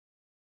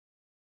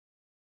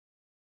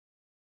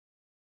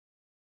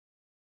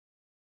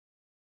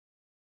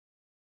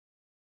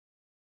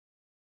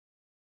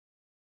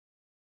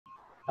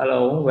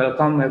Hello,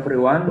 welcome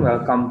everyone.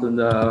 Welcome to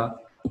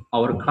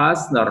our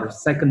class, our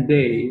second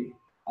day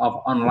of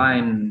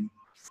online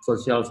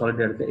social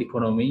solidarity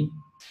economy.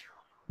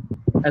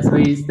 As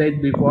we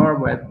stated before,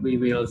 we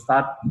will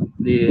start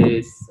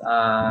this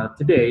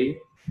today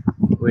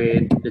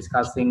with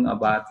discussing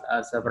about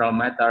several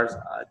matters,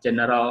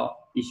 general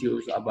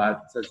issues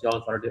about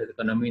social solidarity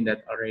economy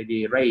that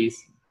already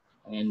raised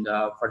in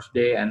the first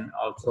day, and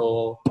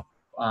also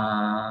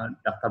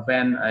Dr.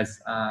 Ben has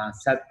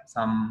set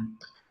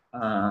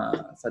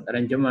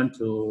arrangement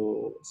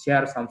to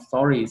share some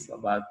stories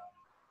about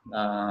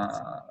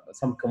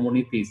some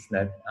communities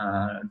that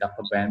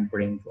Dr. Ben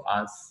bring to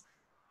us.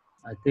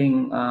 I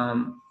think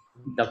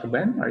Dr.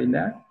 Ben, are you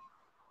there?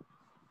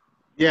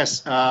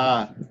 Yes.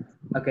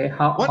 Okay.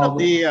 One of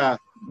the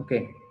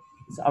Okay.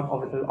 It's out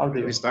to Can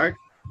we you. start?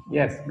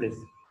 Yes, please.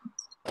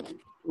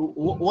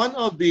 One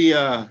of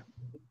the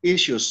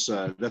issues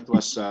that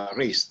was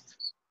raised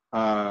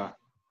uh,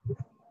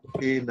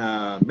 in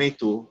May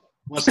 2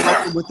 was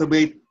how to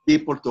motivate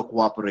people to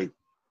cooperate.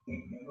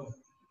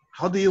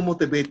 How do you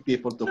motivate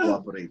people to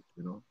cooperate?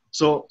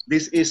 So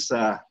this is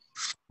an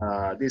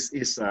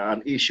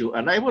issue,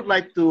 and I would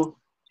like to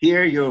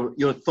hear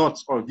your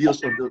thoughts or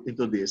views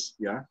into this.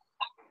 Yeah,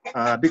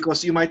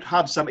 because you might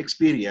have some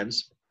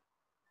experience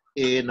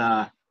in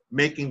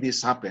making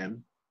this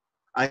happen.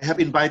 I have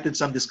invited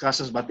some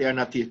discussants, but they are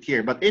not yet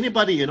here. But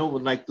anybody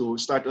would like to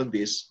start on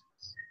this,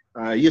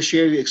 you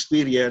share your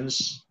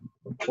experience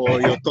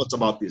or your thoughts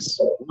about this.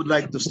 Who would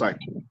like to start?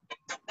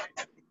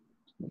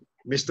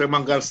 Mr.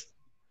 Okay.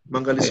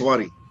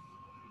 Mangaliswari,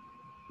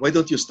 why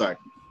don't you start?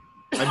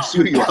 I'm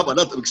sure you have a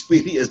lot of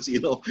experience,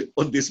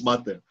 on this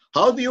matter.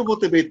 How do you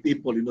motivate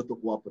people, to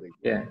cooperate?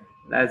 Yeah.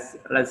 Let's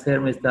hear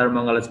Mr.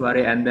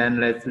 Mangalaswari, and then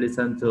let's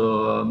listen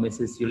to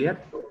Mrs. Juliet.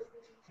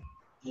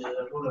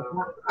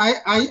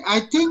 I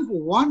think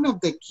one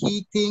of the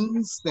key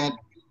things that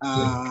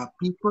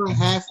people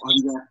have on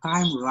their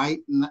time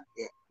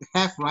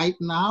right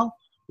now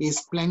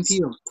is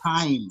plenty of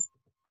time.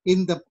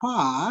 In the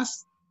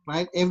past,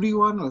 right,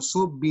 everyone was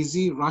so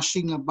busy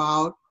rushing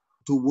about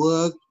to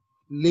work,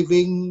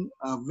 living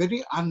a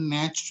very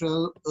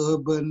unnatural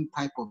urban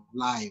type of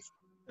life.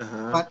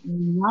 But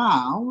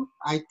now,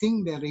 I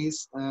think there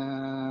is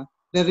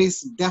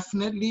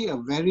definitely a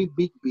very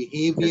big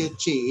behavior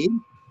Yes. change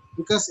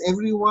because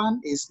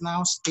everyone is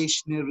now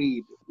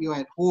stationary. You're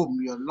at home,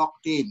 you're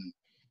locked in.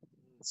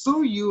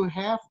 So you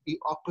have the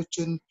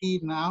opportunity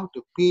now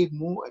to pay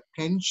more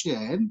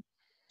attention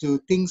to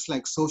things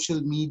like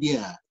social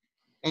media.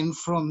 And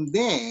from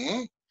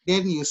there,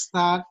 then you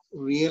start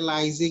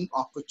realizing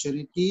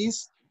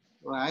opportunities,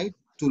 right,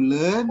 to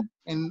learn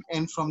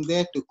and from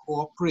there to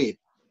cooperate.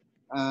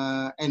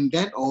 And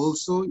that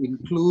also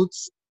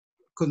includes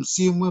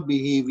consumer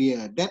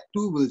behavior. That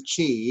too will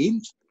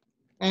change.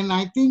 And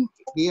I think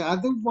the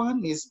other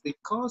one is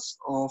because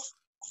of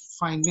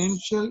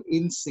financial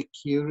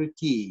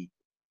insecurity,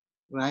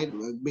 right?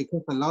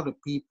 Because a lot of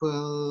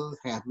people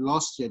have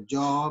lost their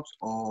jobs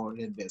or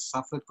they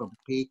suffered from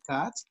pay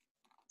cuts.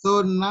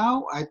 So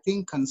now I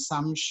think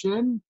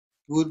consumption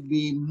would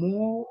be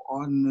more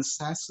on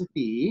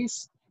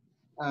necessities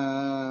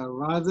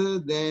rather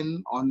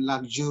than on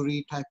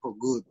luxury type of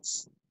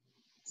goods.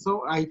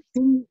 So I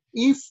think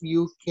if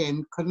you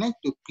can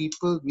connect to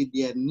people with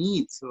their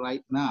needs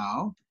right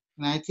now,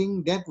 and I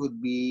think that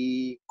would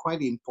be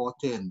quite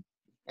important.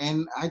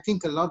 And I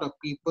think a lot of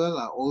people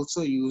are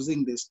also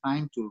using this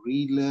time to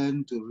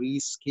relearn, to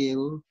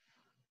reskill,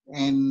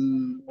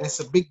 and there's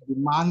a big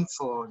demand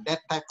for that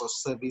type of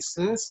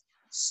services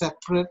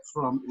separate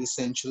from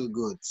essential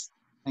goods.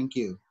 Thank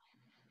you.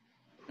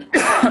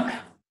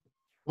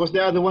 Was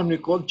the other one we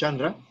called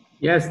Chandra?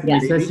 Yes, Yeah.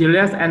 Mrs.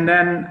 Juliet, and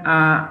then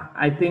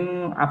I think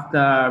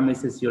after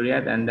Mrs.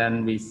 Juliet, and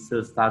then we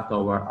should start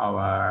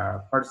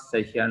our first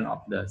session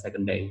of the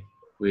second day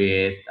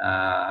with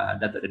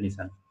Datuk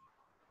Denison.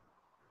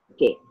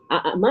 Okay.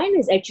 Mine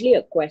is actually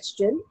a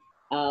question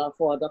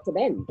for Dr.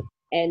 Ben.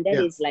 And that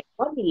is like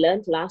what we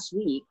learned last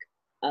week.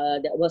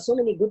 There were so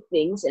many good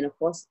things and, of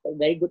course,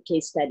 very good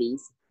case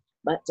studies.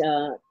 But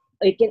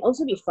it can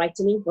also be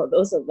frightening for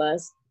those of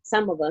us,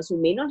 some of us who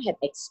may not have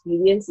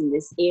experience in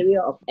this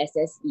area of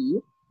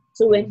SSE.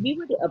 So when we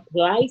were to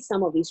apply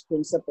some of these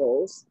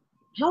principles,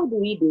 how do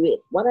we do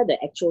it? What are the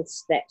actual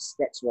steps?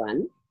 That's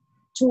one.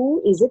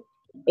 Two,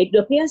 it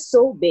appears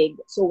so big,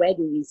 so where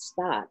do we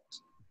start?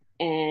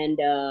 And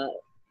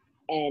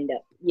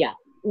yeah,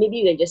 maybe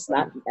you can just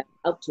start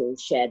out to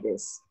share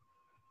this.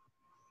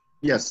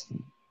 Yes.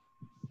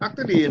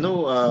 Actually,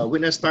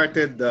 when I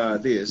started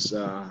this,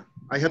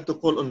 I had to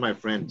call on my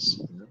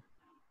friends.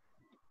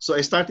 So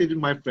I started with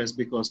my friends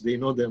because they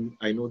know them.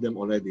 I know them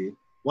already.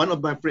 One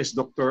of my friends,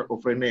 Dr.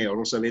 Ofreneo,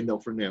 Rosalinda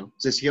Ofreneo,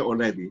 is here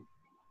already.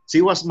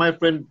 She was my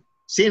friend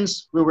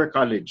since we were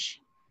college.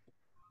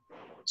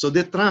 So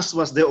the trust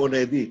was there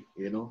already,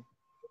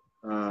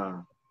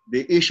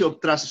 The issue of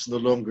trust is no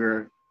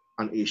longer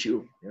an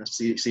issue. Yeah?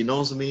 She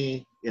knows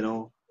me,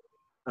 and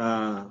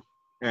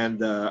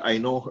I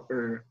know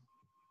her.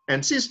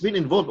 And she's been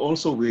involved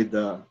also with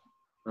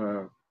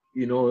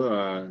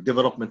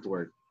development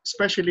work,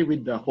 especially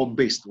with the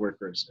home-based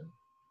workers.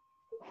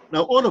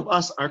 Now, all of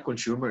us are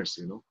consumers,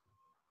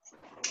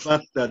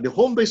 but the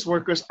home-based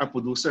workers are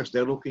producers.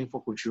 They're looking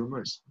for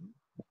consumers.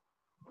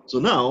 So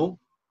now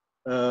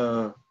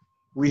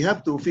we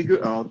have to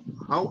figure out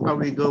how are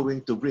we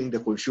going to bring the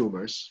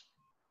consumers.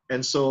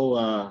 And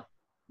so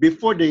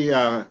before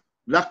the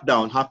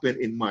lockdown happened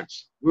in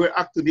March, we were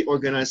actually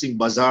organizing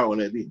bazaar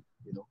already,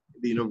 in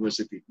the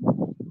university.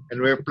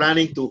 And we're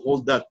planning to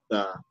hold that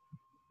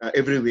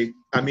every week,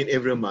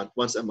 every month,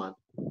 once a month,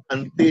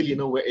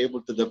 until, we're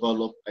able to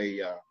develop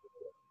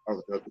how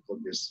to call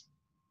this,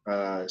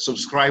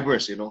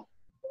 subscribers,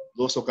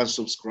 those who can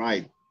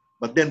subscribe.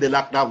 But then the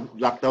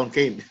lockdown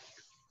came,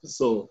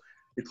 so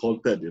it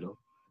halted,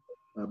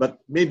 but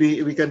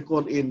maybe we can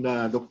call in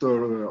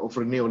Dr.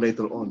 Ofreneo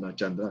later on,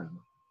 Chandra.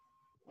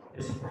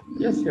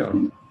 Yes, sure.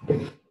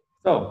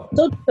 So,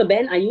 Dr.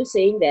 Ben, are you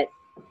saying that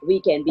we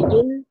can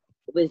begin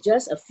with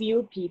just a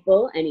few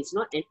people and it's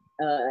not an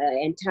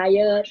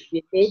entire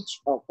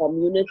village or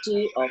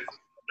community of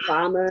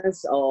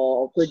farmers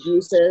or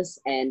producers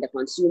and the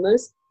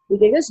consumers? We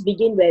can just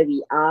begin where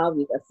we are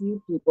with a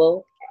few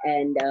people,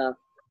 and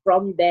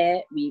from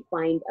there we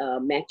find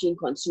matching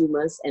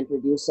consumers and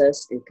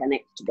producers and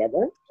connect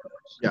together.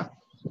 Yeah,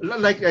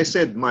 like I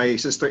said, my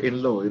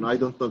sister-in-law, I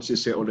don't know if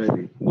she's here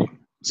already.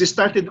 She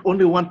started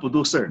only one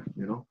producer,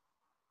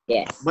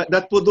 Yes. But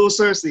that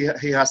producer,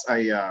 he has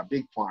a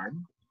big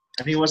farm,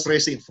 and he was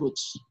raising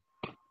fruits.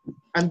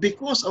 And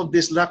because of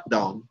this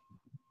lockdown,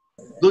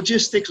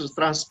 logistics of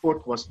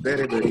transport was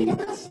very, very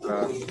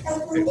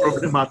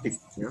problematic.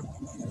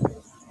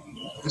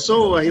 And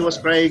so he was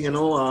crying,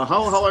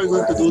 how are you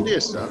going to do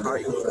this?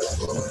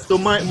 So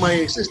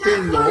my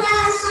sister-in-law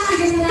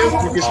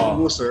helped with this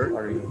producer,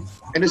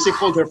 and then she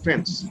called her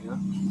friends.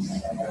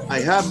 I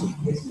have,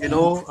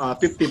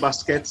 50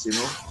 baskets,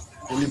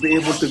 will you be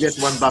able to get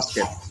one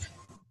basket?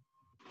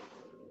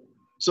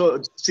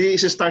 So she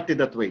started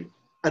that way.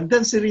 And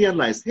then she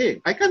realized,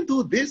 hey, I can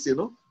do this,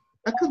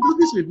 I can do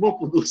this with more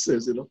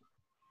producers,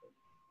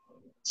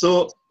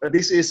 So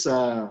this is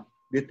the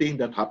thing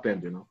that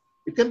happened,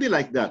 It can be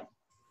like that.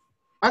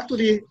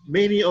 Actually,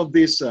 many of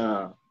these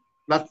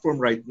platform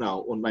right now,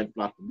 online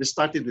platform, they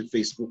started with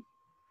Facebook.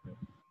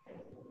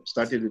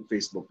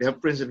 They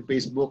have friends in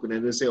Facebook, and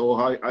then they say, oh,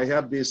 I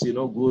have this,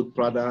 good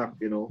product,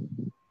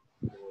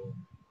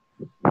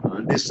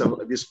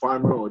 this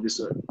farmer or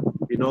this,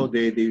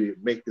 they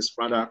make this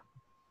product.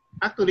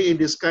 Actually, in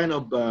this kind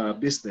of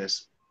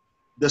business,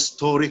 the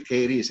story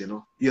carries,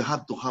 you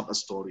have to have a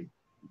story.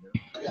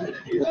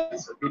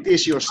 It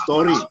is your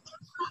story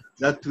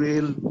that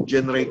will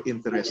generate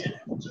interest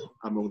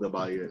among the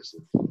buyers.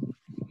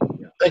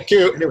 Yeah. Thank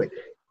you. Anyway.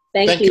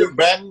 Thank you,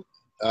 Ben.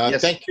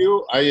 Yes. Thank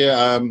you.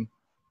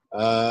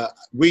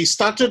 We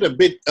started a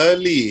bit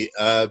early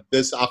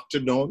this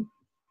afternoon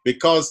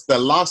because the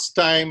last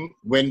time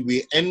when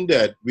we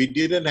ended, we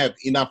didn't have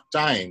enough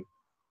time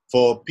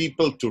for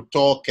people to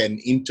talk and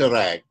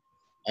interact.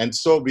 And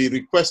so we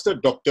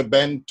requested Dr.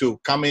 Ben to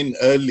come in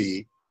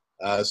early.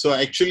 So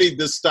actually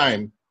this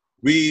time,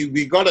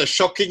 we got a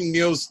shocking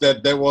news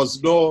that there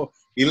was no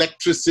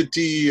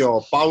electricity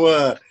or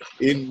power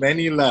in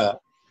Manila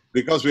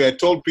because we had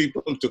told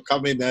people to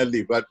come in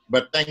early. But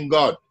thank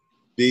God,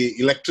 the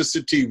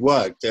electricity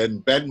worked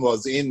and Ben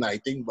was in, I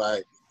think,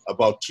 by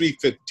about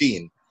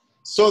 3:15.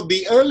 So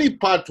the early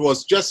part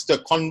was just a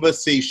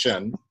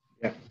conversation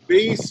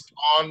based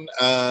on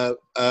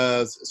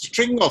a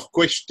string of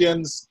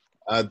questions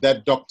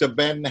that Dr.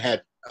 Ben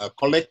had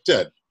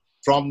collected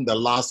from the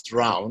last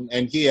round,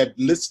 and he had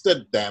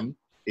listed them.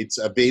 It's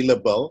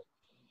available.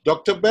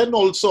 Dr. Ben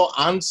also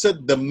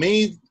answered the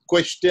main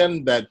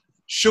question that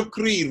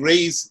Shukri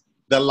raised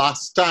the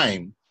last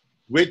time,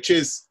 which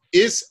is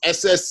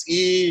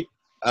SSE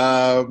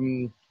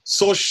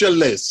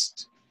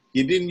socialist?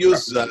 He didn't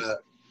use,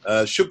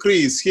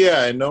 Shukri is here,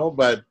 I know,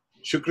 but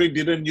Shukri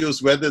didn't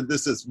use whether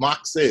this is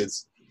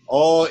Marxist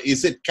or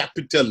is it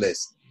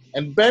capitalist.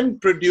 And Ben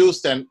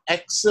produced an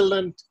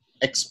excellent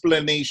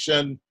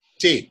explanation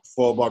tape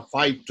for about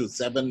 5 to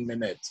 7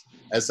 minutes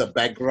as a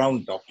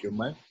background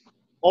document.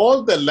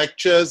 All the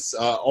lectures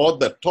or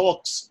the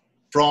talks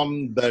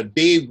from the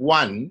day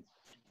one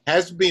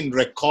has been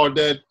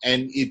recorded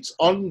and it's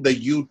on the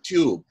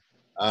YouTube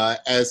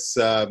as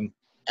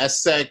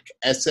ASEC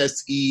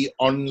SSE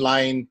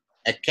Online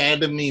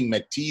Academy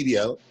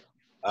material.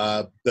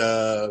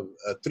 The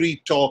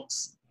 3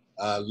 talks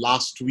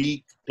last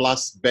week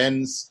plus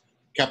Ben's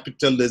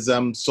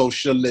capitalism,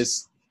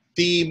 socialist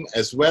theme,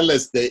 as well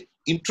as the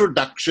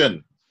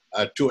introduction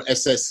to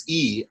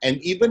SSE.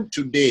 And even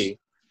today,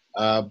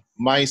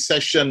 my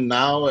session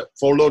now,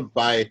 followed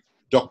by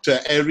Dr.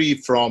 Eri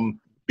from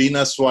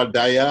Bina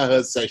Swadaya,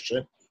 her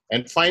session.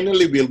 And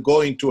finally, we'll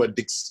go into a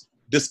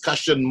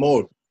discussion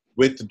mode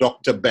with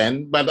Dr.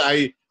 Ben. But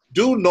I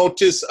do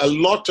notice a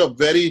lot of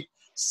very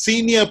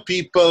senior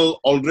people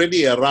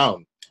already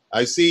around.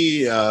 I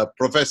see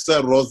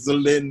Professor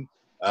Rosalind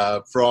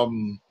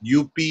from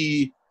UP.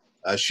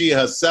 She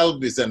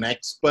herself is an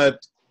expert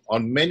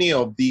on many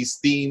of these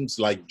themes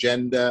like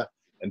gender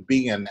and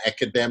being an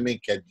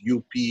academic at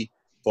UP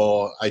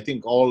for, I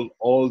think, all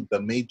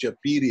the major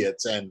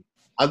periods, and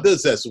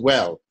others as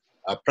well,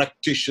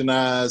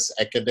 practitioners,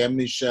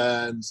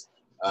 academicians,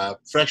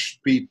 fresh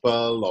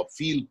people or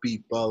field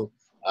people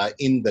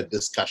in the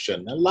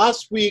discussion. And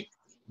last week,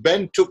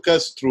 Ben took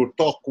us through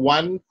talk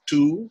 1,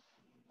 2,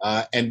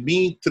 and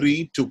me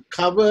 3 to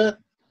cover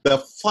the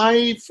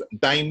 5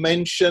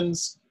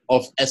 dimensions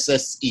of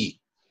SSE.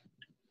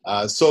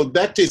 So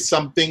that is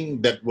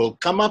something that will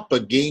come up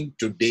again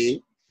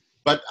today.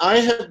 But I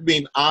have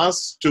been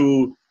asked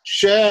to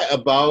share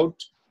about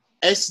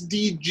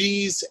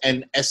SDGs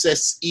and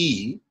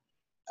SSE.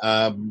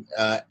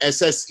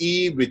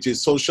 SSE, which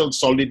is Social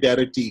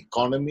Solidarity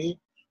Economy,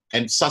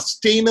 and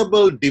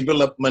Sustainable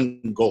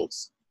Development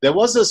Goals. There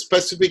was a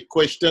specific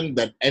question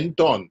that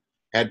Anton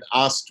had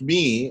asked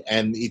me,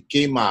 and it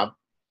came up,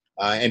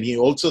 and he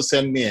also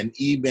sent me an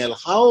email.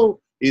 How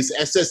is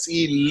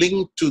SSE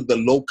linked to the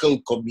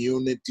local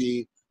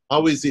community?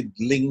 How is it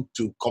linked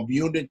to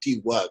community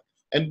work?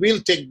 And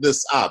we'll take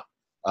this up,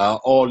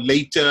 or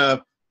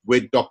later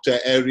with Dr.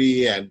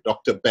 Eri and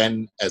Dr.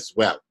 Ben as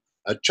well.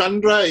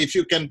 Chandra, if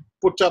you can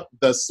put up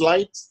the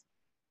slides.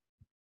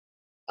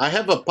 I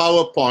have a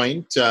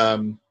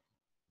PowerPoint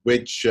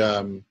which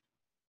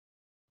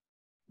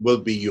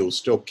will be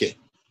used. Okay.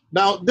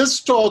 Now,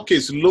 this talk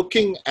is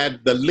looking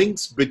at the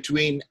links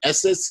between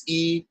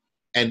SSE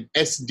and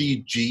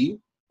SDG,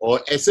 or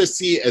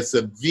SSE as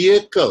a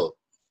vehicle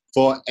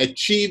for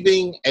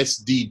achieving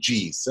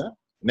SDGs.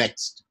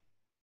 Next.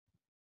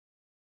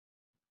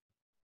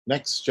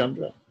 Next,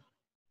 Chandra.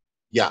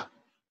 Yeah.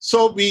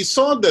 So we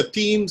saw the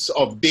themes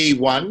of day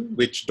 1,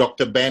 which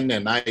Dr. Ben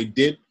and I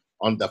did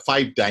on the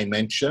 5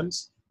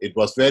 dimensions. It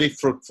was very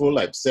fruitful,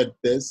 I've said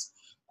this.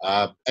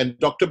 And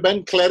Dr.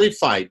 Ben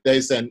clarified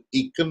there's an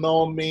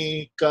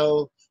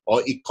economical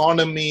or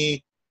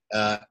economy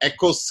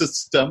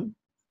ecosystem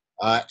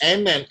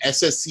and an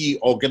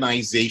SSE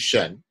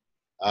organization.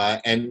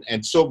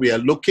 And so we are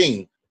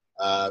looking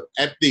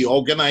at the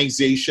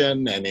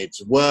organization and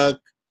its work,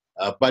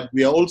 but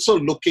we are also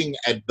looking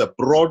at the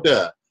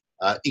broader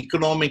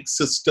economic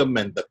system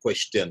and the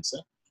questions.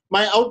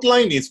 My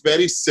outline is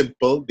very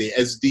simple: the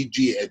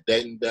SDG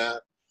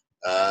addenda,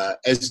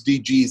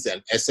 SDGs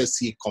and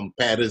SSE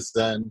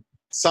comparison,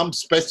 some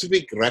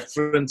specific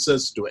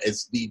references to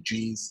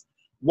SDGs,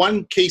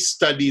 one case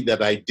study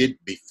that I did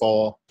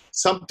before,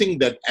 something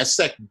that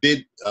ASEC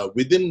did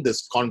within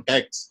this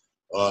context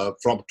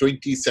from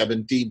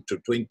 2017 to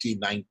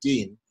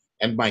 2019,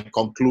 and my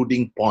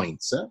concluding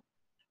points.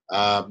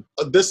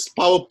 This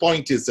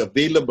PowerPoint is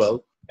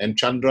available, and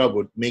Chandra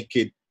would make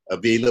it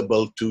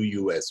available to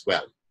you as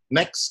well.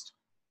 Next.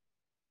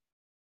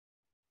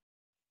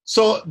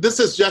 So this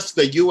is just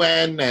the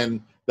UN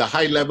and the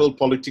high-level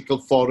political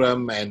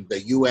forum and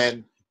the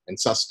UN and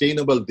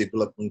Sustainable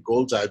Development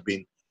Goals. I've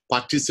been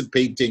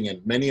participating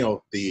in many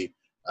of the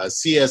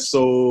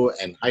CSO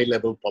and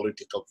high-level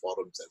political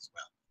forums as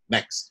well.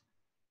 Next.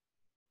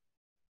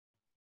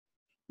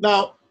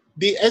 Now,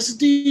 the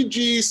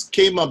SDGs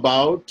came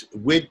about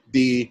with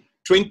the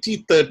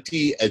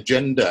 2030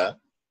 agenda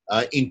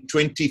in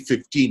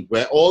 2015,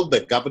 where all the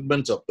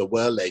governments of the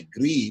world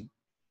agreed.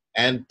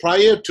 And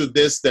prior to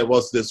this, there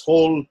was this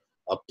whole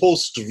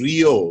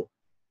post-Rio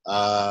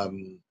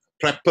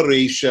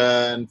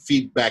preparation,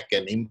 feedback,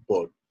 and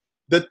input.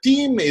 The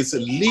theme is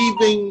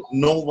leaving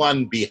no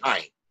one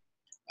behind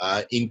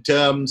in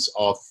terms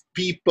of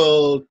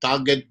people,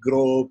 target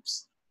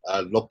groups,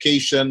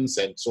 locations,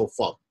 and so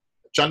forth.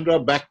 Chandra,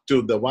 back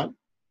to the one.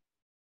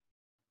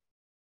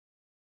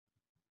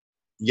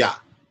 Yeah.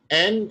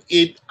 And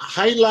it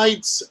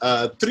highlights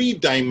 3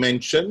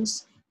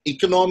 dimensions: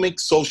 economic,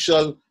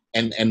 social,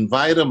 and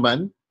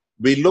environment.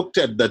 We looked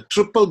at the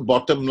triple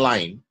bottom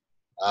line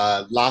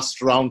last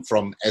round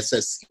from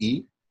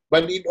SSE,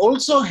 but it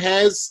also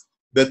has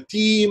the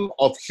theme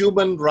of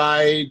human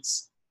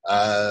rights,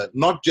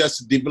 not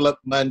just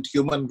development,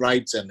 human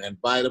rights and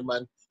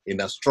environment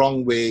in a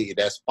strong way. It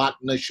has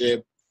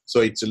partnership, so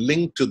it's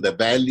linked to the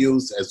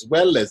values as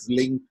well as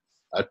linked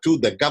to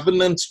the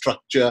governance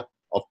structure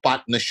of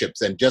partnerships.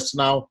 And just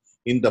now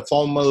in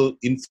the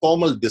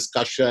informal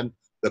discussion,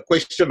 the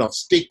question of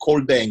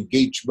stakeholder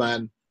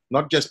engagement,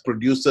 not just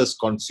producers,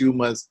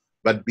 consumers,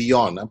 but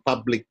beyond,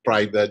 public,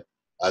 private,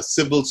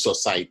 civil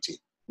society.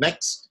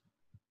 Next.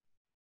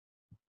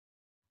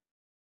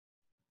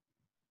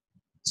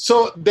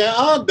 So there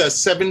are the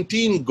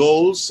 17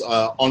 goals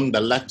on the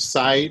left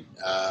side.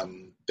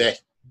 There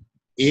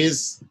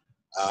is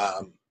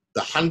the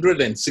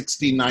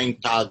 169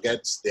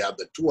 targets. There are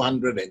the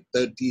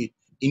 230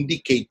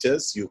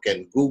 indicators. You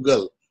can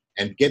Google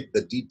and get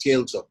the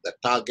details of the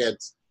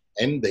targets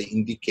and the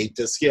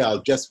indicators. Here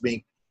I'll just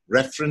make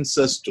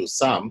references to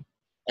some,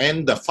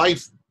 and the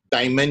 5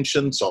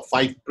 dimensions or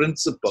 5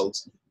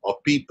 principles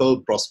of people,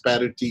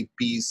 prosperity,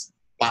 peace,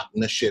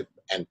 partnership,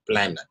 and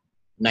planet.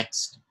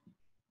 Next.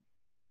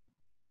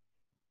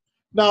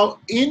 Now,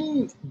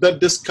 in the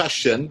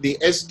discussion, the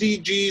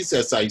SDGs,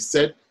 as I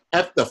said,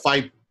 have the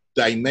 5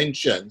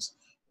 dimensions,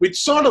 which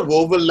sort of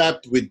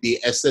overlapped with the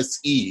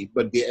SSE,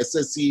 but the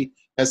SSE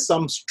has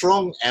some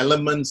strong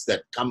elements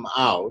that come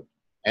out,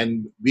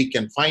 and we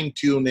can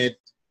fine-tune it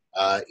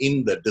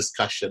in the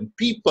discussion.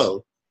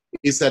 People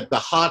is at the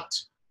heart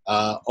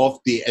of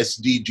the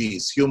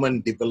SDGs,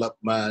 human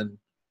development,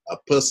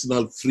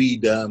 personal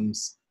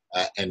freedoms,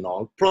 and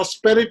all.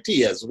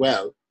 Prosperity as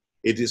well.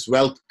 It is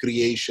wealth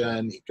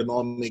creation,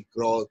 economic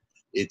growth,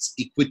 it's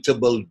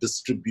equitable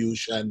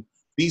distribution.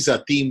 These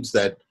are themes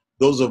that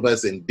those of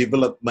us in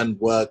development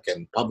work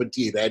and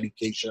poverty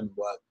eradication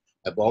work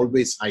have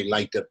always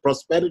highlighted.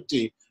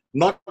 Prosperity,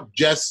 not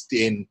just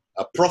in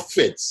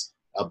profits,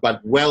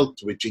 but wealth,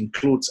 which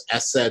includes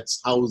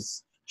assets,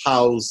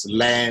 house,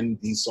 land,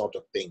 these sort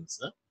of things.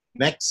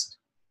 Next.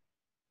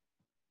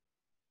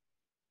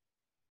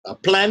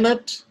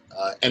 Planet,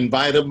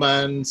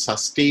 environment,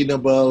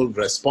 sustainable,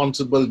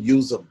 responsible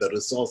use of the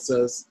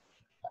resources.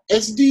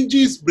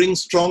 SDGs bring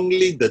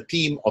strongly the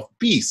theme of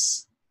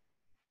peace.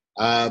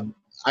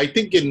 I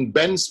think in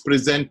Ben's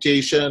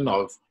presentation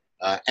of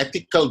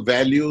ethical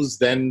values,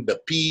 then the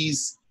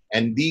peace,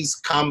 and these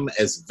come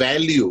as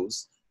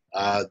values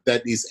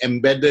that is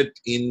embedded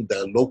in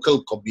the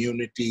local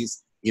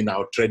communities, in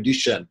our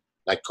tradition,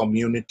 like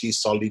community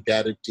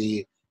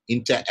solidarity,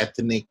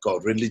 inter-ethnic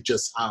or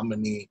religious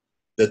harmony,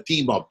 the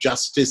theme of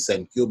justice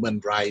and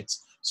human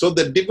rights. So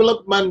the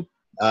development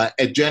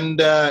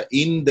agenda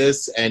in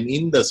this and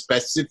in the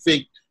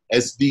specific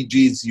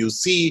SDGs, you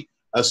see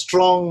a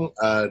strong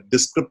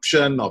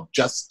description of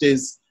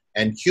justice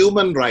and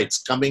human rights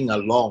coming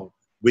along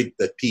with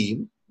the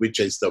theme, which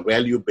is the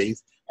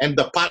value-based, and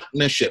the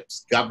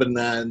partnerships,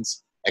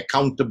 governance,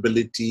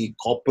 accountability,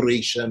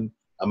 cooperation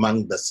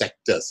among the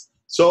sectors.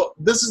 So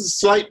this is a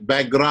slight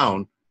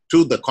background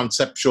to the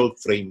conceptual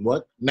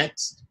framework.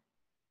 Next.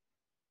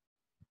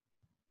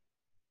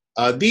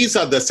 These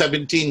are the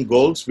 17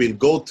 goals. We'll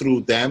go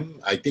through them.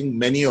 I think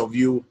many of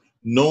you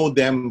know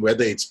them,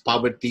 whether it's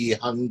poverty,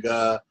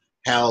 hunger,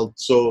 health.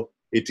 So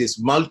it is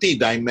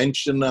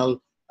multidimensional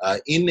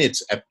in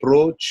its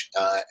approach,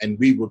 and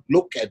we would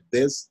look at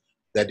this,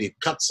 that it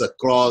cuts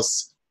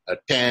across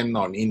 10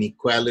 on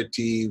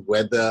inequality,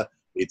 whether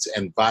it's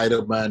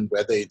environment,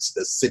 whether it's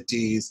the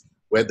cities,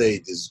 whether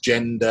it is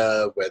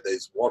gender, whether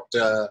it's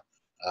water,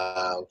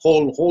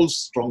 whole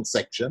strong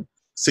section.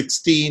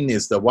 16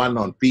 is the one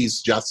on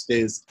peace,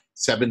 justice,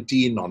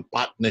 17 on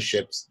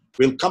partnerships.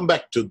 We'll come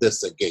back to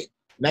this again.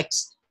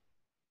 Next.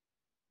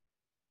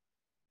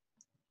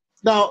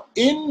 Now,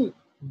 in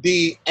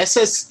the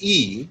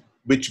SSE,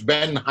 which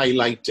Ben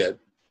highlighted,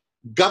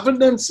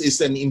 governance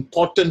is an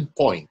important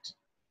point.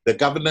 The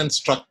governance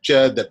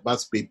structure that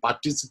must be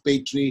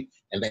participatory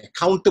and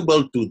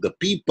accountable to the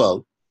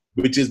people,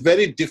 which is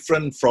very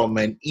different from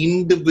an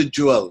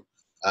individual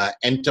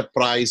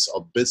enterprise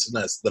or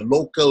business. The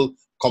local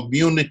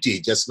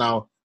community, just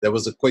now there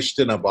was a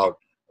question about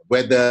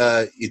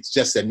whether it's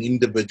just an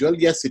individual.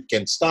 Yes, it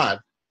can start,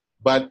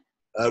 but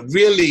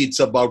really it's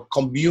about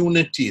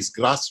communities,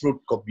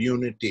 grassroots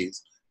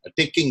communities,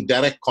 taking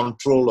direct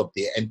control of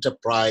the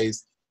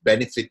enterprise,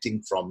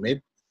 benefiting from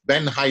it.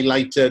 Ben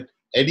highlighted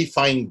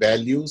edifying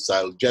values.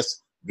 I'll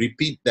just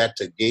repeat that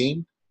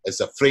again as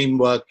a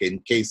framework in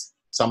case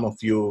some of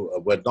you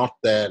were not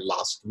there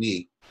last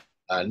week.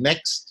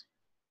 Next.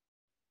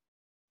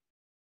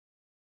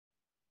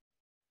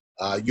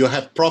 You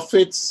have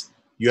profits,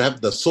 you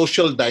have the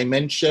social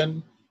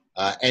dimension,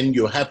 and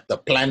you have the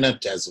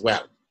planet as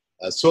well.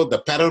 So the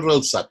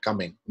parallels are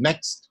coming.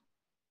 Next.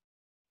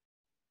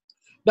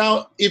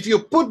 Now, if you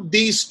put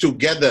these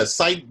together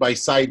side by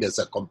side as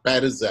a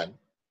comparison,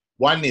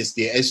 one is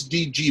the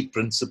SDG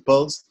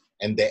principles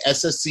and the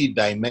SSE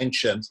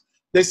dimensions,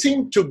 there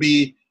seem to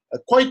be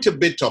quite a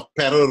bit of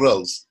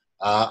parallels.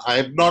 I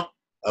have not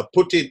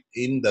put it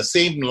in the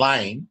same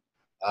line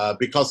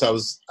because I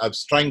was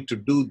trying to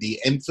do the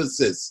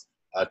emphasis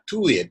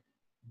to it.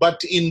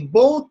 But in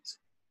both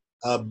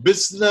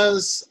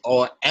business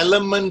or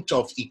element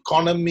of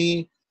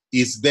economy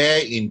is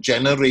there in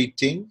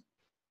generating,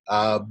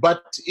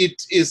 but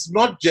it is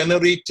not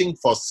generating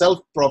for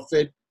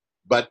self-profit,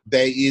 but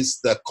there is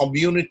the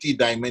community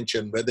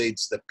dimension, whether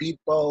it's the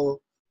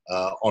people,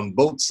 on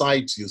both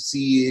sides you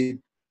see it,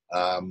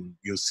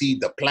 you see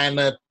the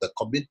planet, the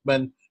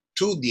commitment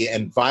to the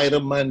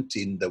environment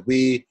in the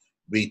way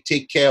we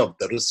take care of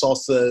the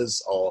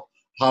resources, or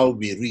how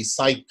we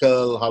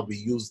recycle, how we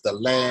use the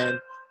land,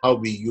 how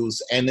we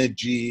use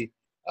energy,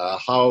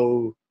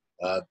 how,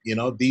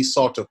 these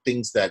sort of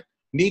things that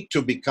need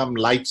to become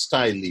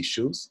lifestyle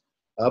issues,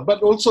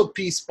 but also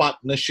peace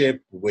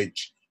partnership,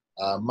 which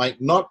might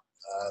not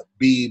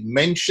be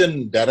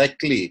mentioned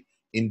directly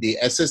in the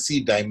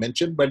SSE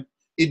dimension, but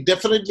it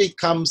definitely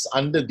comes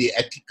under the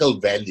ethical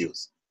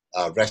values,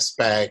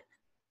 respect,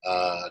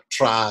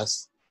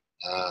 trust,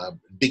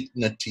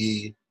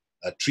 dignity,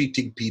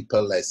 treating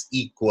people as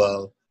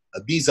equal.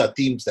 These are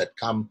themes that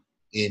come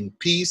in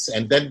peace,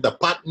 and then the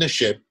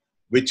partnership,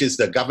 which is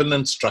the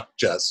governance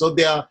structure. So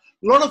there are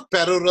a lot of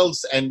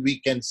parallels, and we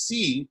can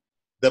see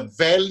the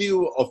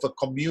value of a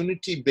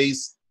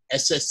community-based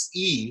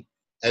SSE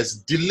as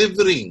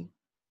delivering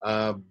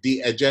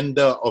the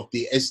agenda of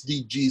the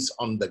SDGs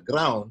on the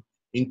ground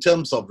in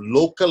terms of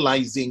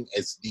localizing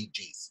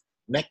SDGs.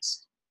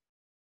 Next.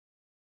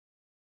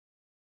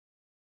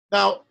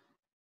 Now,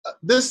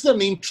 this is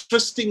an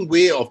interesting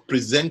way of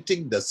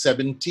presenting the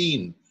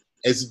 17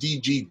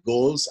 SDG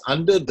goals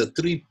under the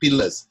 3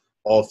 pillars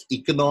of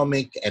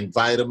economic,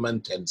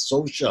 environment, and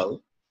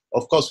social.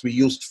 Of course, we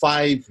used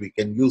 5, we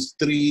can use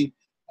 3,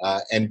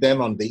 and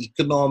then on the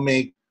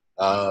economic,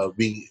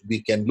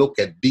 we can look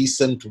at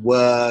decent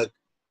work,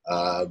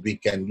 we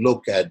can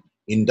look at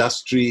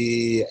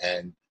industry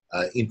and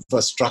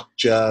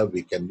infrastructure,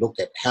 we can look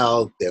at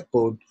health,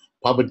 therefore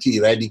poverty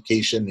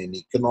eradication and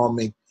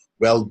economic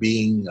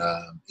well-being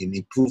in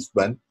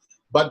improvement.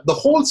 But the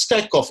whole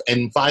stack of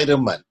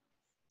environment,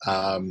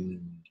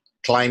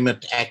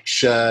 climate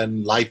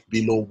action, life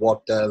below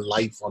water,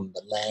 life on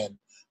the land,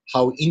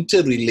 how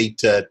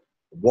interrelated,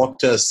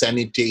 water,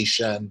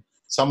 sanitation.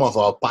 Some of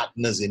our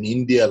partners in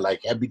India,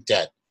 like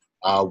Habitat,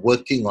 are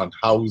working on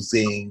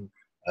housing,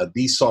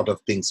 these sort of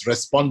things.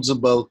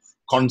 Responsible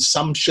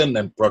consumption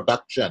and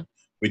production,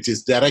 which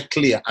is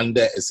directly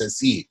under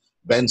SSE.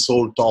 Ben's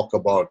whole talk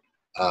about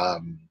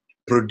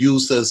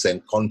producers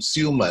and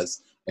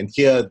consumers, and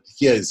here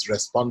is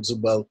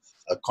responsible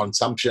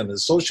consumption. A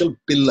social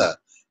pillar,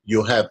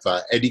 you have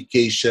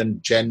education,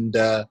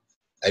 gender,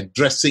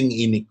 addressing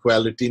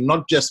inequality,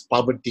 not just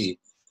poverty,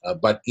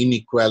 but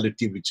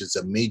inequality, which is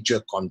a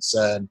major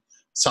concern,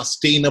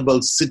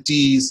 sustainable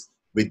cities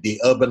with the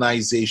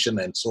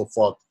urbanization and so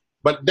forth.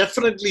 But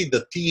definitely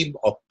the theme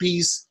of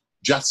peace,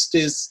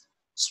 justice,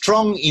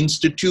 strong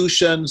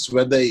institutions,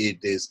 whether it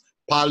is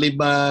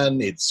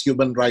Parliament, it's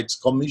human rights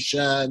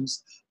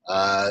commissions,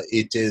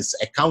 it is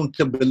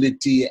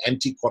accountability,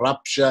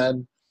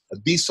 anti-corruption.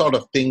 These sort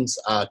of things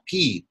are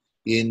key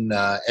in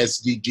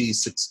SDG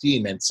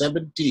 16 and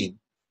 17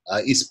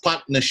 is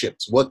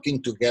partnerships,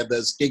 working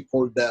together,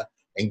 stakeholder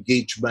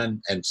engagement,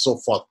 and so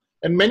forth.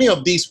 And many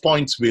of these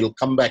points we'll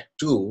come back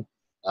to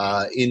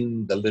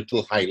in the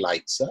little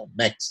highlights.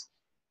 Next.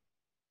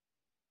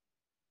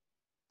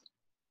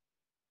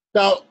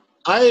 Now,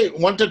 I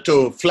wanted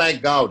to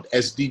flag out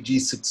SDG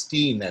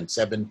 16 and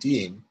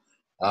 17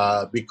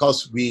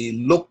 because we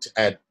looked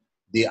at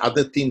the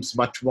other themes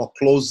much more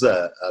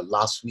closer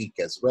last week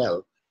as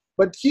well.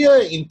 But here,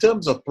 in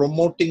terms of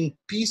promoting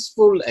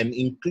peaceful and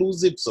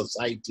inclusive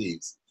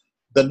societies,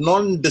 the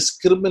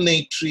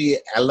non-discriminatory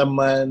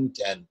element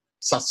and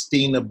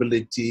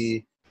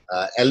sustainability,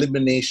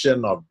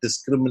 elimination of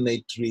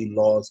discriminatory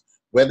laws,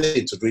 whether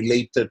it's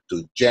related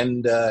to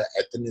gender,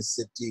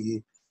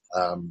 ethnicity,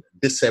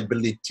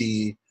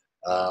 disability,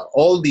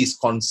 all these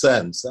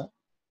concerns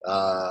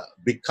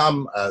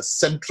become a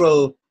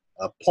central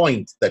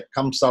point that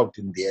comes out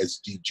in the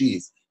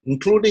SDGs,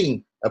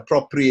 including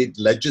appropriate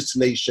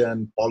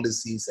legislation,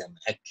 policies, and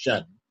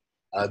action.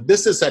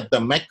 This is at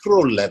the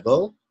macro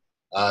level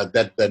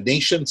that the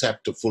nations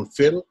have to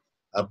fulfill,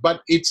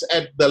 but it's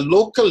at the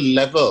local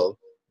level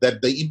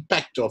that the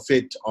impact of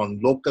it on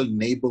local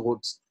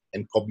neighborhoods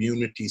and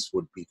communities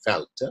would be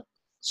felt.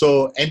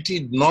 So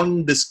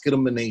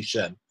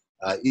non-discrimination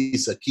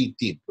is a key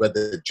theme,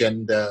 whether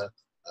gender,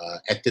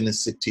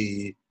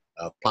 ethnicity,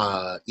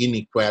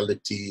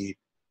 inequality,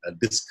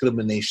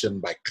 discrimination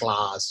by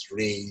class,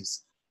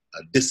 race,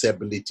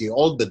 disability,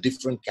 all the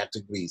different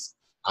categories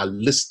are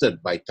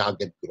listed by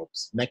target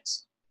groups.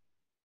 Next.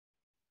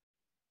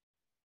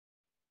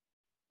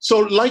 So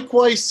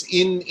likewise,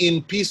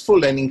 in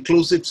peaceful and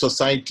inclusive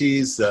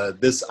societies,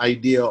 this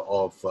idea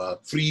of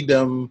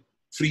freedom,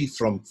 free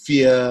from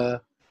fear,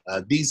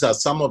 these are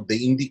some of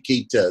the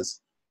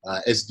indicators,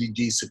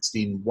 SDG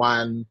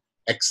 16.1,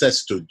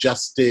 access to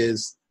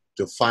justice,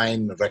 to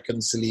find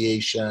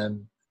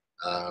reconciliation,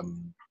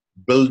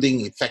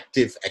 building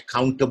effective,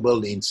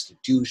 accountable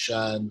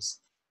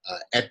institutions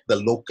at the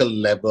local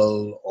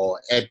level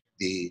or at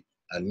the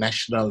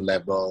national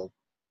level,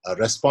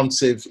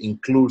 responsive,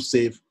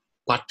 inclusive,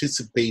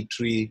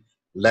 participatory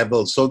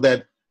level, so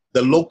that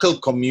the local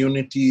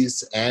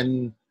communities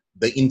and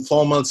the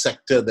informal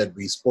sector that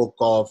we spoke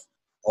of,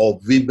 or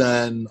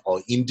women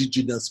or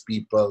indigenous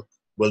people,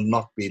 will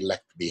not be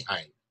left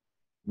behind.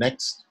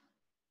 Next.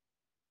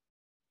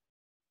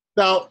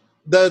 Now,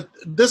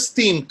 this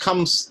theme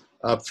comes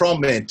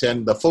from it,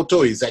 and the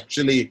photo is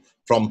actually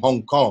from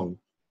Hong Kong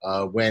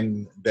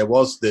when there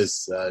was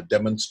this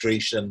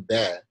demonstration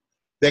there.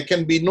 There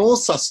can be no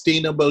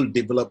sustainable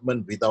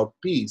development without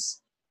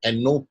peace,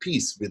 and no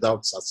peace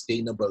without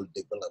sustainable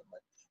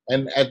development.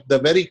 And at the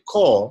very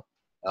core,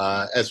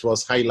 as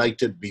was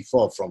highlighted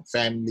before, from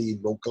family,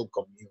 local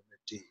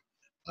community,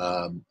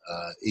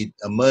 it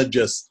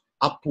emerges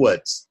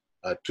upwards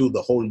to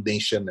the whole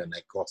nation and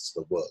across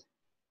the world.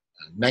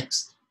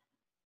 Next.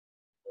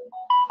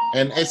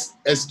 And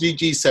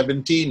SDG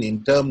 17,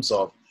 in terms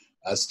of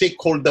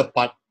stakeholder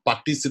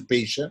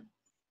participation,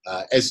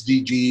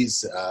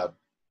 SDGs,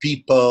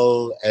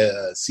 people,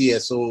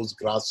 CSOs,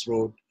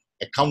 grassroots,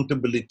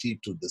 accountability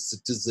to the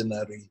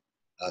citizenry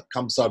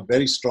comes out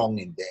very strong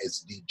in the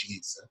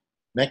SDGs.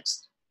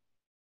 Next.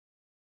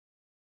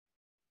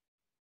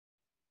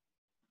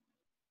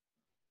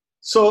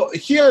 So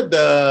here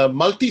the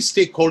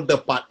multi-stakeholder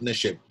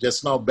partnership,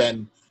 just now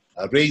Ben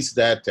raised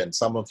that and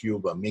some of you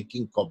were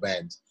making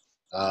comments.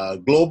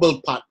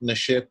 Global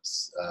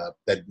partnerships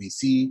that we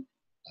see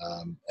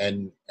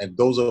and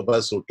those of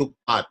us who took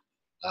part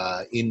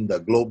in the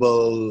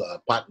global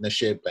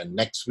partnership, and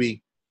next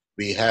week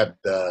we have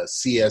the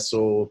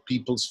CSO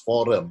People's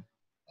Forum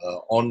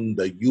on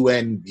the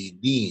UN We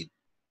Need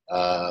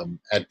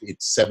at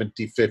its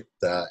 75th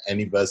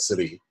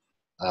anniversary.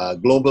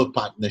 Global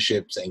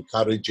partnerships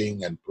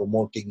encouraging and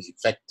promoting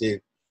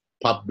effective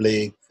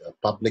public,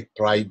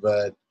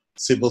 public-private,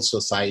 civil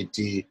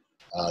society,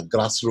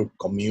 grassroots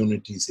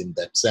communities in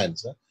that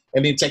sense.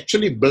 And it's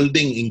actually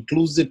building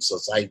inclusive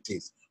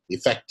societies,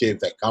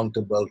 effective,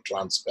 accountable,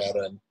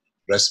 transparent,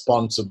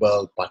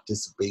 responsible,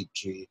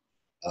 participatory,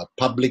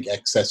 public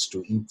access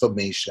to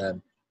information,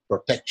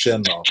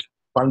 protection of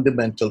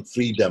fundamental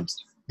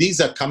freedoms. These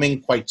are coming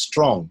quite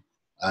strong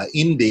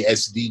in the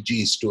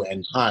SDGs to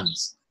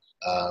enhance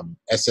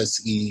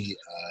SSE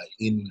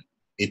in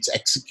its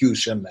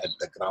execution at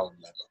the ground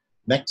level.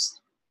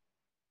 Next.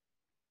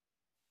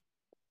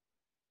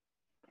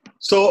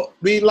 So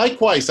we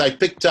likewise, I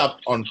picked up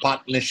on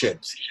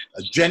partnerships.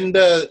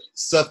 Gender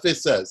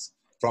surfaces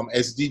from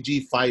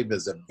SDG 5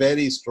 as a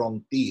very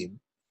strong theme,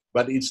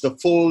 but it's the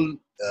full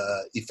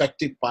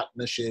effective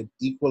partnership,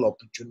 equal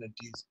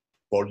opportunities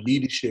for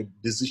leadership,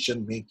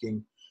 decision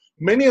making.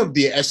 Many of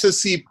the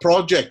SSE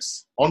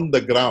projects on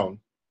the ground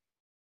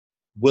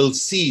will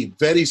see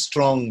very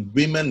strong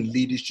women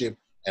leadership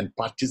and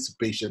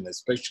participation,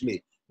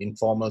 especially in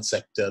formal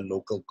sector,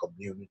 local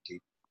community.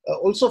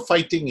 Also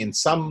fighting in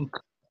some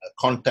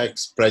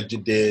context,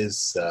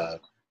 prejudice,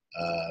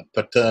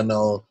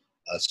 paternal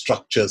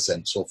structures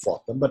and so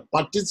forth. But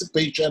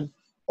participation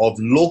of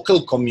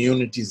local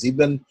communities,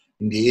 even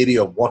in the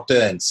area of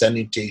water and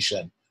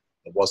sanitation,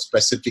 was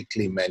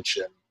specifically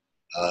mentioned.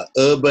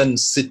 Urban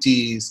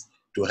cities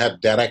to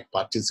have direct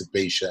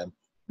participation.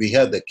 We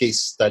had the case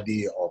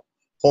study of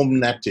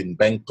HomeNet in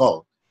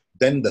Bangkok,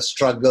 then the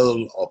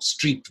struggle of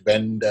street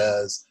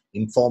vendors,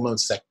 informal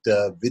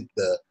sector with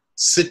the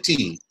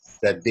city,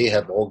 that they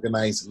have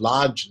organized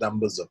large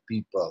numbers of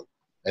people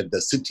at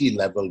the city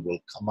level will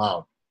come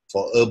out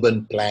for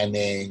urban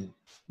planning,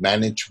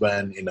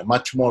 management in a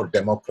much more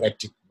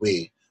democratic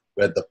way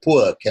where the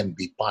poor can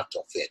be part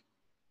of it.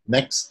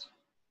 Next.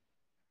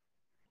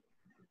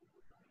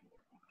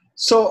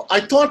 So I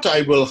thought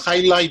I will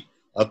highlight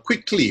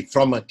quickly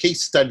from a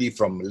case study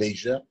from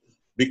Malaysia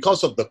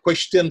because of the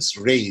questions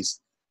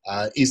raised.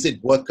 Is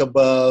it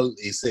workable?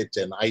 Is it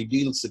an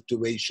ideal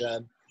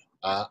situation?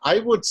 I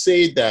would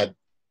say that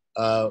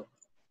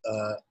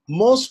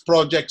most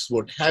projects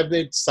would have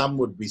it, some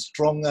would be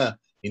stronger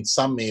in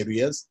some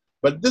areas,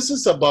 but this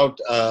is about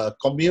a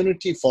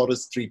community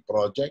forestry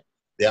project.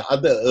 There are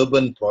other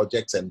urban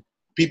projects and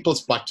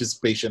people's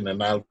participation,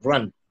 and I'll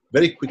run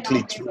very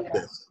quickly through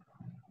this.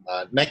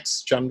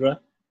 Next, Chandra.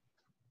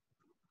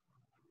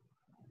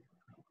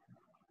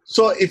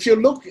 So if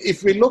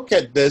we look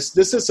at this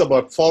is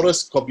about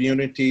forest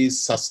communities,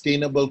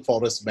 sustainable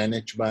forest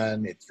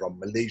management. It's from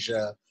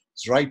Malaysia.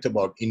 It's right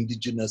about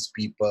indigenous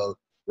people,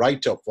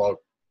 right about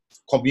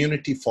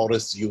community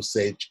forest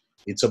usage.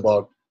 It's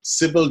about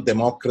civil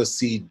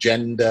democracy,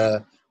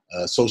 gender,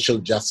 social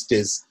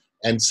justice,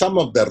 and some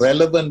of the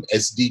relevant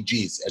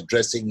SDGs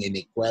addressing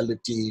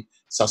inequality,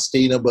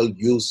 sustainable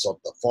use of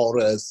the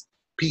forest,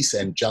 peace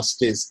and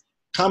justice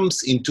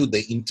comes into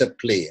the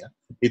interplay.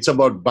 It's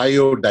about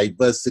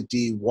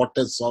biodiversity,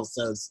 water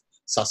sources,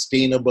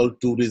 sustainable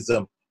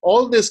tourism.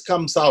 All this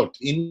comes out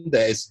in the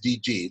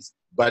SDGs,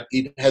 but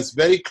it has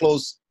very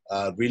close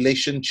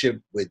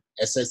relationship with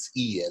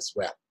SSE as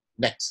well.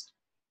 Next.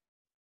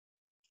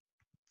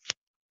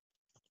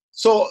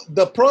 So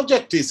the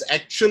project is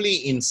actually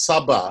in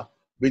Sabah,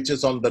 which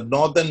is on the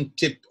northern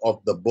tip of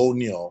the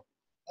Borneo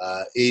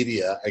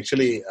area.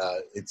 Actually,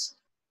 it's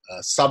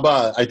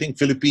Sabah, I think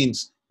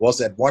Philippines was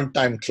at one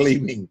time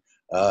claiming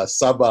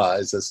Sabah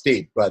as a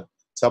state, but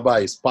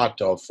Sabah is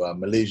part of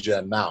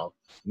Malaysia now.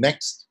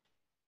 Next.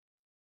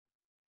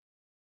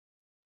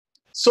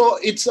 So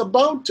it's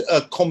about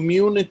a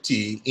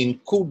community in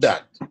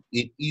Kudat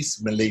in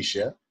East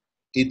Malaysia.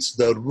 It's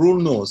the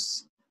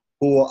Runus,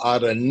 who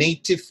are a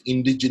native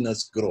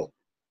indigenous group.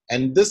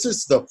 And this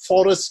is the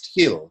forest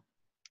hill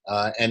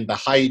and the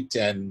height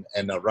and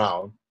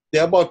around.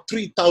 There are about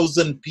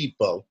 3,000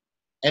 people,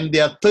 and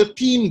there are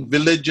 13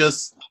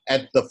 villages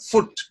at the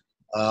foot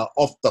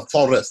of the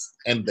forest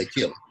and the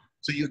hill.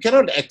 So you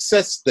cannot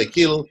access the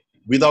hill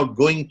without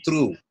going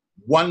through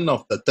one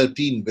of the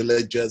 13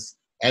 villages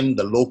and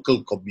the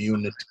local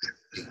community.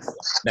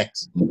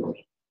 Next.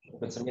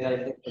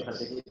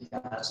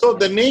 So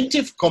the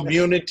native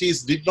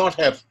communities did not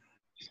have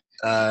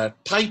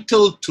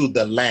title to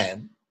the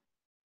land.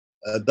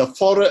 The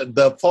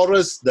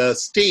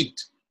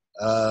state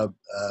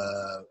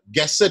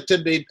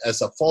gazetted it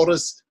as a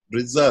forest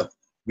reserve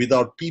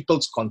without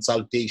people's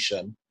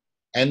consultation,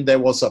 and there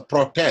was a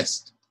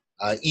protest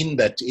in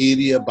that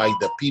area by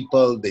the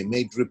people. They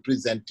made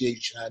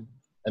representation,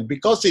 and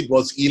because it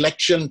was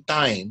election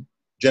time,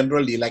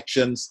 general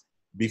elections,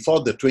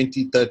 before the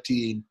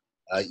 2013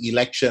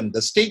 election,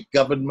 the state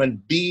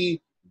government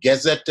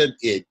de-gazetted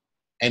it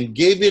and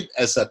gave it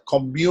as a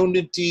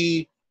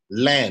community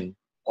land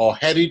or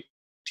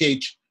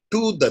heritage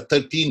to the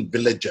 13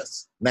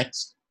 villages.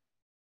 Next.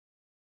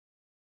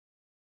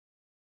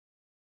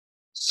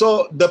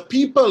 So the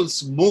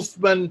people's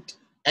movement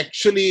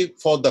actually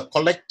for the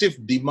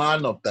collective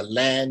demand of the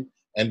land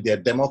and their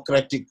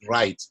democratic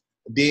rights,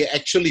 they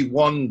actually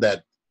won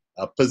that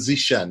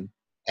position,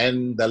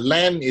 and the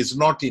land is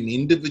not in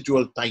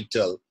individual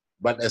title,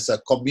 but as a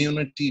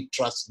community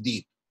trust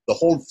deed, the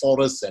whole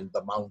forest and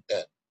the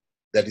mountain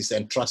that is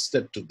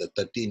entrusted to the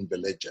 13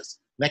 villages.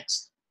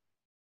 Next.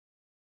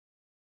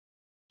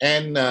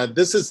 And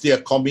this is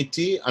their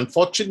committee.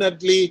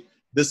 Unfortunately,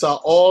 these are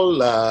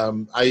all,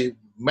 I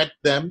met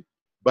them,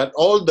 but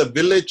all the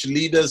village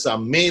leaders are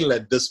male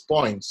at this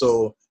point.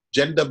 So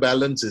gender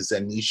balance is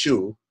an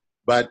issue,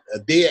 but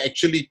they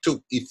actually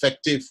took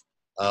effective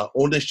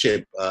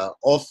ownership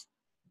of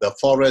the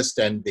forest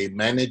and they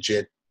manage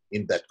it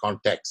in that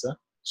context.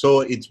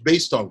 So it's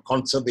based on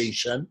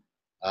conservation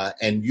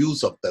and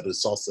use of the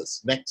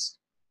resources. Next.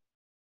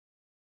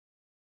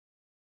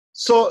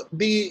 So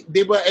they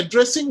were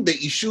addressing the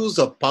issues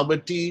of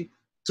poverty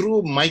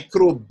through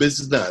micro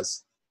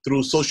business,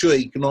 through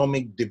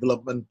socio-economic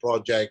development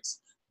projects.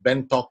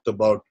 Ben talked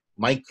about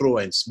micro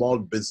and small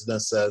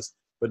businesses,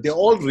 but they're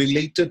all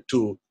related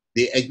to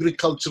the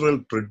agricultural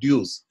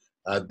produce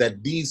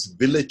that these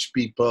village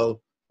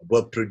people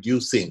were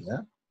producing.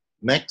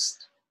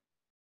 Next.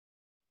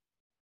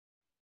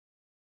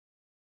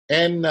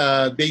 And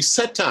they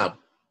set up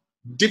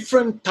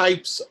different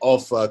types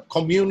of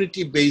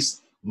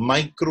community-based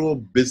micro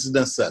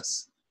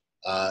businesses.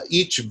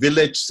 Each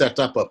village set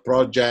up a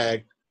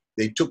project.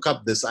 They took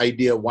up this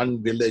idea,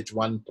 one village,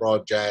 one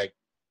project.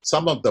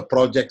 Some of the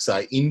projects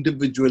are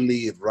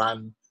individually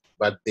run,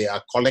 but they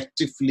are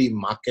collectively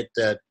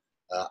marketed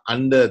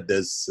under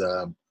this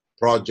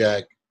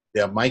project.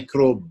 Their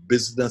micro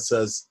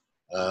businesses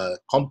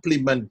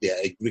complement their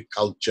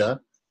agriculture,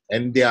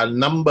 and there are a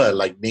number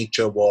like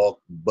nature walk,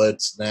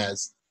 bird's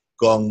nest,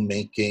 gong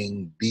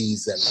making,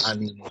 bees and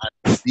honey,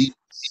 bees,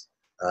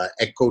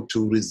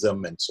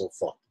 ecotourism, and so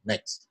forth.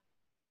 Next.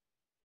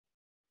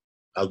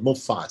 I'll move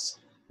fast.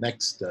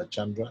 Next,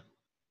 Chandra.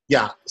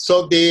 Yeah,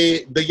 so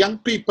the young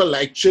people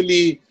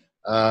actually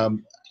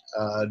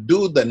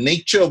do the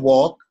nature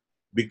walk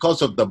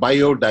because of the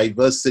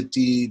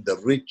biodiversity, the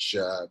rich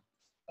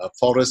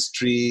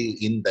forestry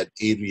in that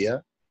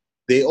area.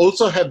 They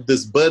also have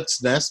this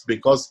bird's nest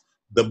because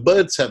the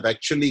birds have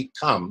actually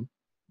come,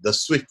 the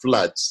swift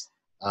floods,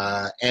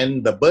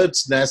 and the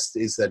bird's nest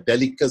is a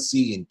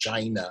delicacy in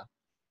China,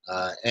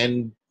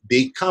 and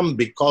they come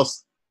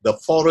because the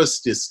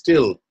forest is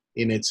still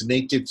in its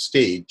native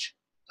stage,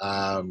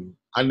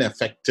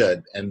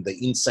 unaffected, and the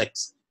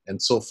insects and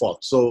so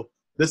forth. So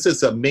this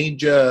is a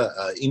major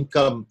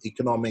income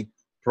economic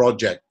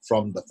project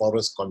from the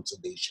forest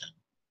conservation.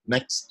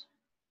 Next.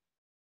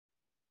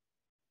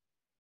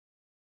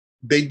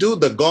 They do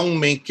the gong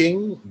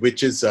making,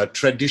 which is a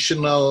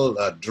traditional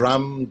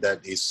drum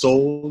that is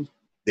sold.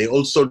 They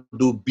also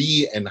do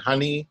bee and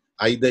honey,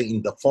 either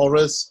in the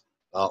forest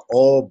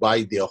or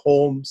by their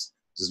homes.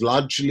 It's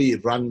largely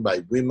run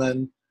by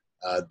women.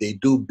 They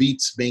do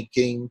beads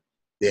making.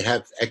 They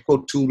have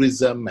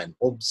ecotourism and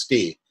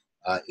homestay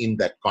in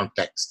that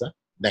context.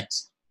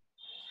 Next.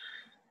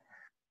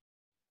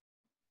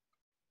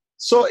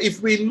 So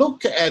if we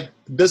look at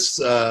this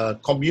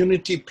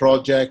community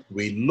project,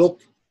 we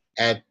look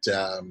at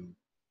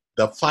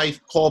the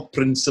 5 core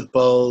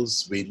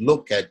principles, we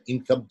look at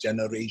income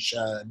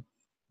generation,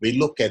 we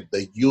look at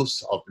the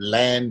use of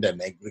land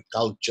and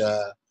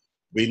agriculture,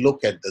 we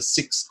look at the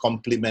 6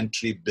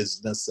 complementary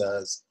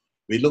businesses,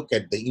 we look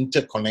at the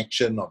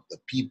interconnection of the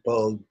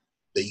people,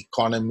 the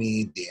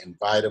economy, the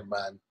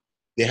environment.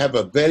 They have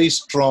a very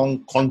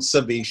strong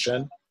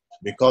conservation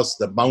because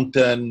the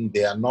mountain,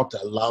 they are not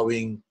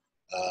allowing,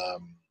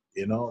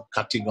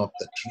 cutting of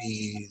the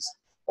trees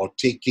or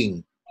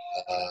taking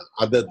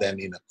other than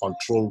in a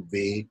controlled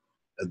way.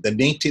 The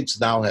natives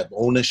now have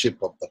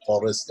ownership of the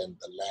forest and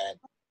the land,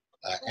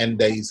 and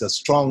there is a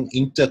strong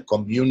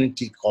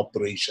inter-community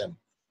cooperation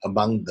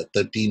among the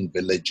 13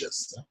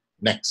 villages.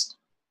 Next.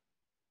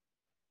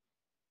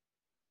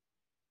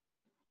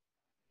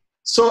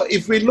 So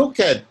if we look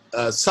at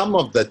some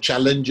of the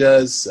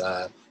challenges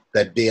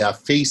that they are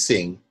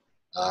facing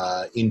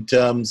in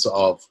terms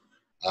of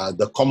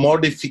the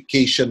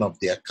commodification of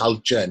their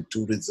culture and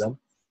tourism,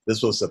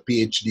 this was a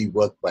PhD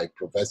work by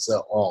Professor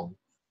Ong,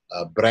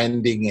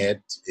 branding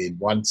it in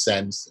one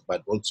sense,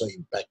 but also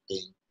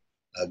impacting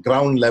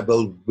ground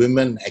level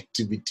women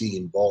activity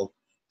involved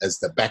as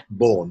the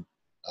backbone,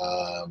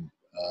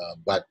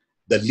 but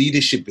the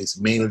leadership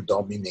is male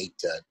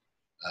dominated,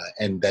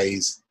 and there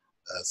is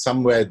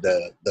somewhere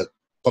the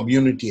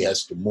community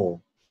has to move.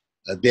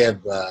 They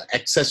have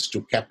access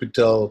to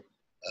capital,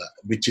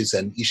 which is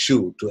an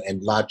issue to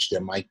enlarge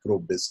their micro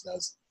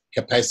business,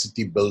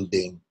 capacity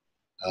building,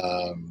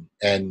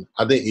 and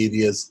other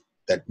areas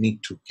that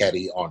need to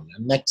carry on.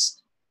 And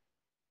next.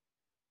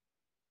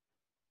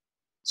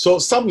 So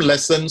some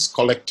lessons: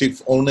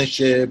 collective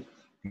ownership,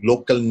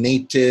 local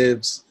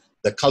natives,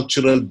 the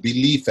cultural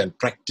belief and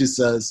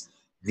practices,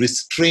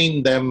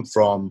 restrain them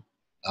from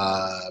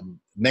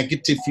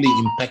negatively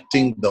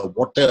impacting the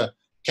water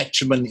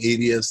catchment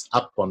areas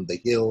up on the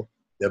hill.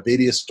 There are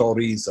various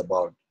stories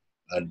about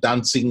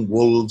dancing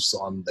wolves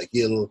on the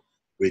hill,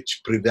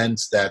 which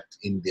prevents that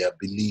in their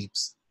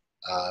beliefs.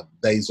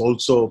 There is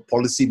also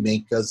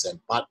policymakers and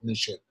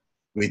partnership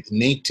with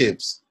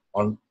natives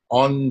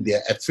on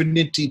their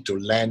affinity to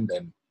land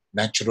and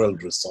natural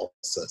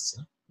resources.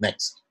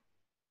 Next.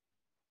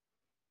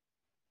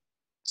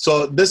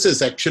 So this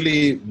is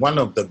actually one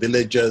of the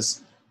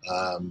villages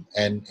and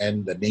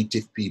the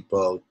native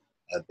people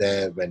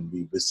there when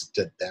we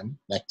visited them.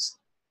 Next.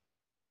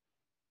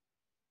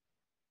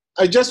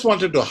 I just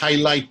wanted to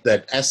highlight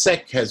that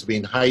ASEC has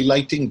been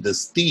highlighting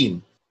this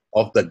theme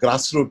of the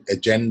grassroots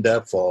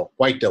agenda for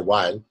quite a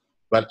while,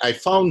 but I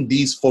found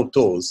these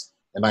photos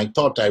and I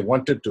thought I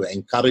wanted to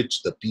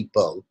encourage the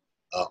people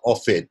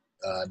of it.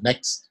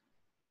 Next.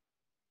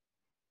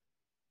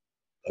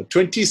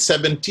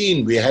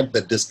 2017, we had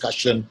the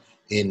discussion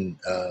in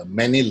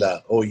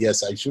Manila. Oh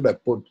yes, I should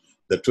have put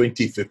the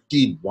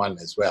 2015 one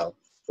as well.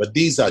 But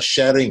these are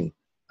sharing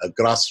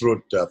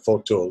grassroots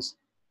photos,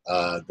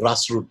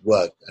 grassroots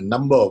work. A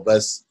number of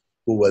us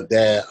who were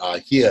there are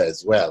here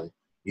as well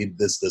in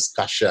this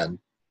discussion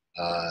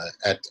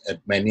at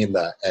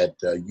Manila at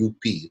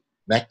UP.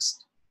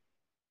 Next.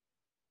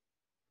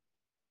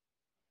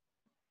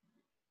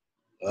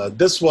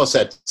 This was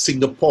at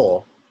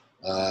Singapore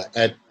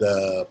at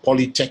the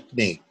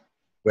Polytechnic,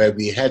 where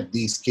we had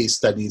these case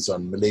studies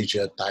on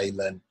Malaysia,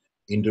 Thailand,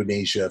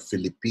 Indonesia,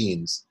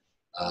 Philippines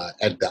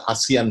at the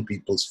ASEAN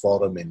People's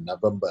Forum in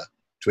November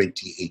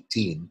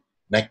 2018.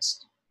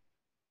 Next.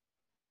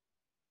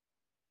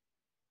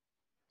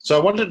 So I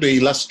wanted to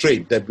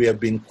illustrate that we have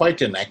been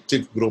quite an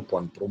active group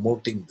on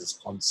promoting this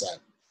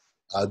concept.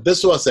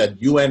 This was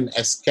at UN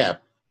SCAP,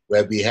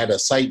 where we had a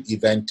side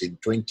event in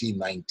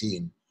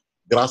 2019,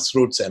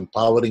 grassroots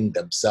empowering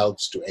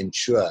themselves to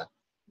ensure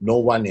no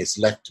one is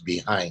left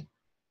behind.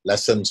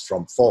 Lessons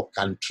from 4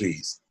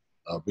 countries,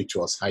 which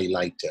was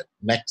highlighted.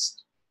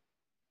 Next.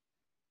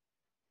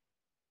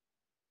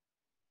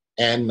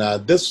 And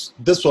this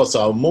was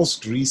our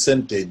most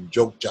recent in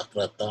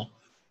Yogyakarta,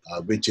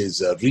 which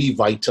is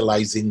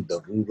revitalizing the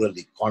rural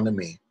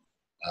economy.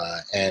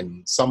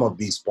 And some of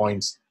these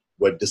points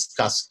were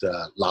discussed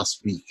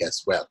last week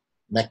as well.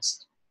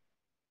 Next.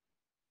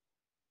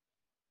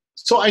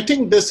 So I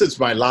think this is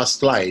my last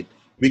slide.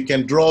 We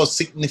can draw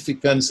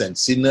significance and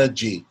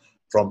synergy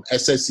from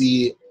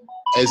SSE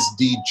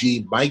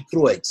SDG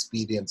micro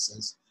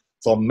experiences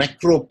for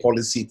macro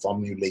policy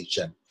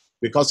formulation,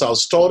 because our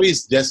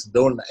stories just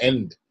don't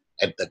end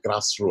at the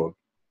grassroots.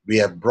 We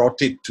have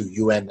brought it to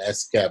UN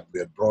SCAP, we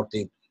have brought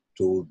it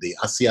to the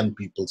ASEAN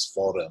People's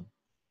Forum,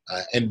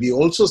 and we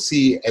also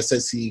see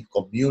SSE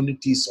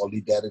community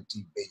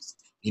solidarity-based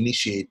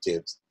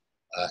initiatives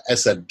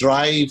as a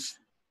drive,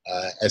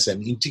 as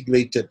an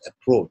integrated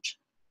approach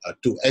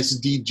to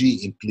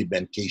SDG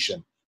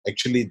implementation,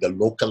 actually the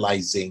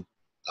localizing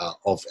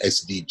of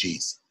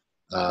SDGs.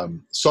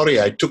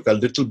 Sorry, I took a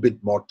little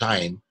bit more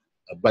time,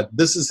 but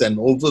this is an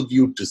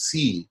overview to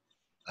see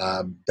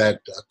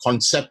that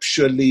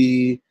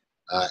conceptually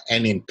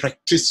and in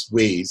practice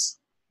ways,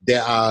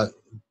 there are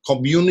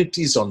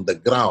communities on the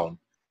ground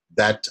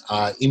that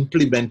are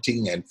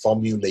implementing and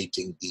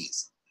formulating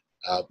these.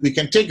 We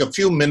can take a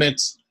few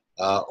minutes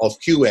of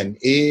Q&A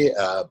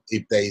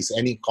if there is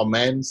any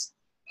comments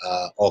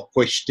or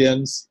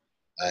questions,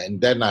 and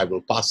then I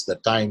will pass the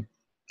time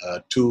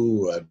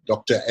to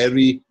Dr.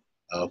 Eri,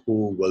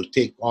 who will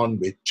take on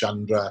with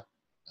Chandra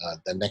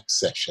the next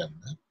session.